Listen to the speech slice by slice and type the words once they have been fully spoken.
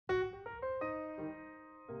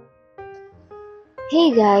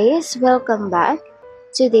Hey guys, welcome back.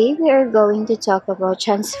 Today we are going to talk about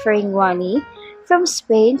transferring money from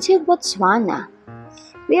Spain to Botswana.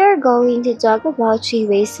 We are going to talk about 3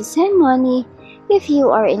 ways to send money if you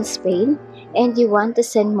are in Spain and you want to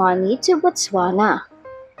send money to Botswana.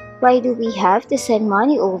 Why do we have to send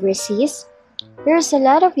money overseas? There's a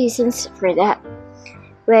lot of reasons for that.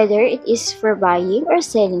 Whether it is for buying or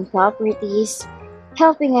selling properties,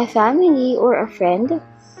 helping a family or a friend,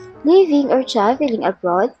 living or traveling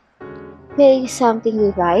abroad, paying something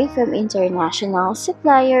we buy from international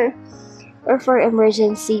supplier, or for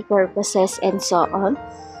emergency purposes and so on,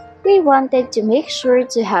 we wanted to make sure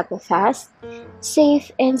to have a fast,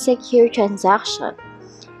 safe, and secure transaction.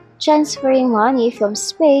 Transferring money from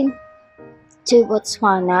Spain to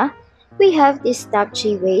Botswana, we have these top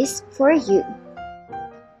 3 ways for you.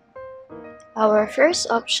 Our first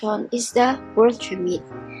option is the bʊʻtʃw.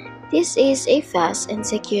 This is a fast and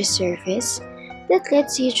secure service that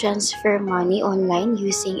lets you transfer money online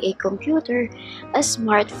using a computer, a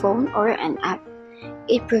smartphone, or an app.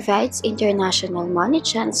 It provides international money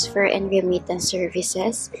transfer and remittance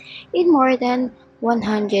services in more than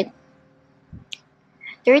 130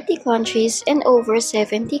 countries and over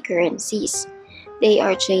 70 currencies. They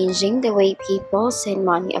are changing the way people send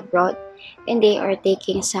money abroad, and they are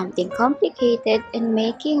taking something complicated and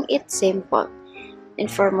making it simple. And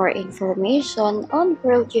for more information on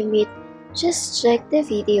bʊʻtʃw, just check the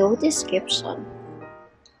video description.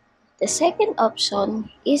 The second option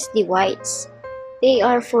is the WISE. They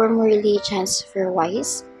are formerly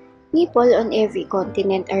TransferWise. People on every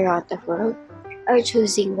continent around the world are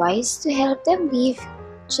choosing WISE to help them live,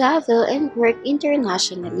 travel, and work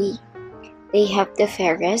internationally. They have the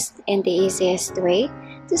fairest and the easiest way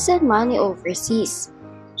to send money overseas.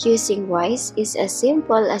 Using WISE is as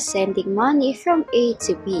simple as sending money from A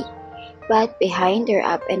to B, but behind their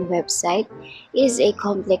app and website is a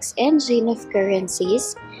complex engine of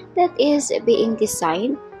currencies that is being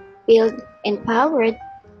designed, built, and powered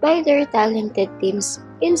by their talented teams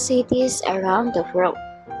in cities around the world.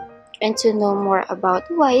 And to know more about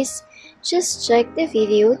WISE, just check the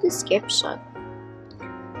video description.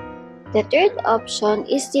 The third option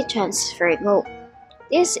is the TransferGo.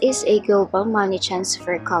 This is a global money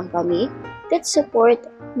transfer company that supports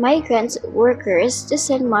migrant workers to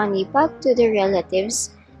send money back to their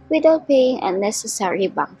relatives without paying unnecessary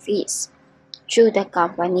bank fees. Through the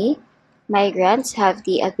company, migrants have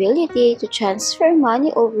the ability to transfer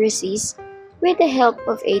money overseas with the help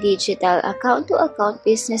of a digital account-to-account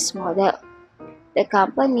business model. The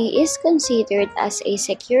company is considered as a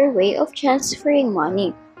secure way of transferring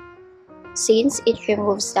money, since it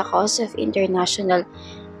removes the cost of international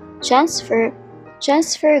transfer.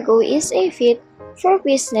 TransferGo is a fit for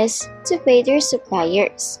business to pay their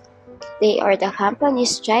suppliers. They are the company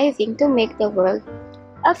striving to make the world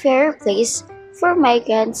a fairer place for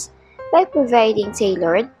migrants by providing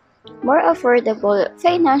tailored, more affordable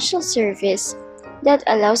financial service that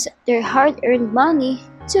allows their hard-earned money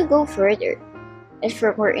to go further. And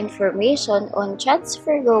for more information on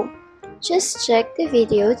TransferGo, just check the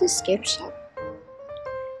video description.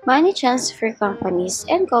 Money transfer companies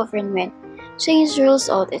and government change rules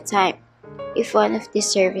all the time. If one of these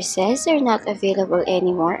services are not available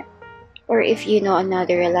anymore, or if you know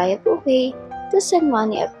another reliable way to send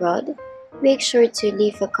money abroad, make sure to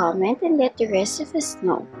leave a comment and let the rest of us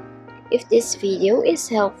know. If this video is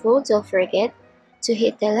helpful, don't forget to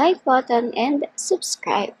hit the like button and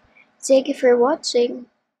subscribe. Thank you for watching.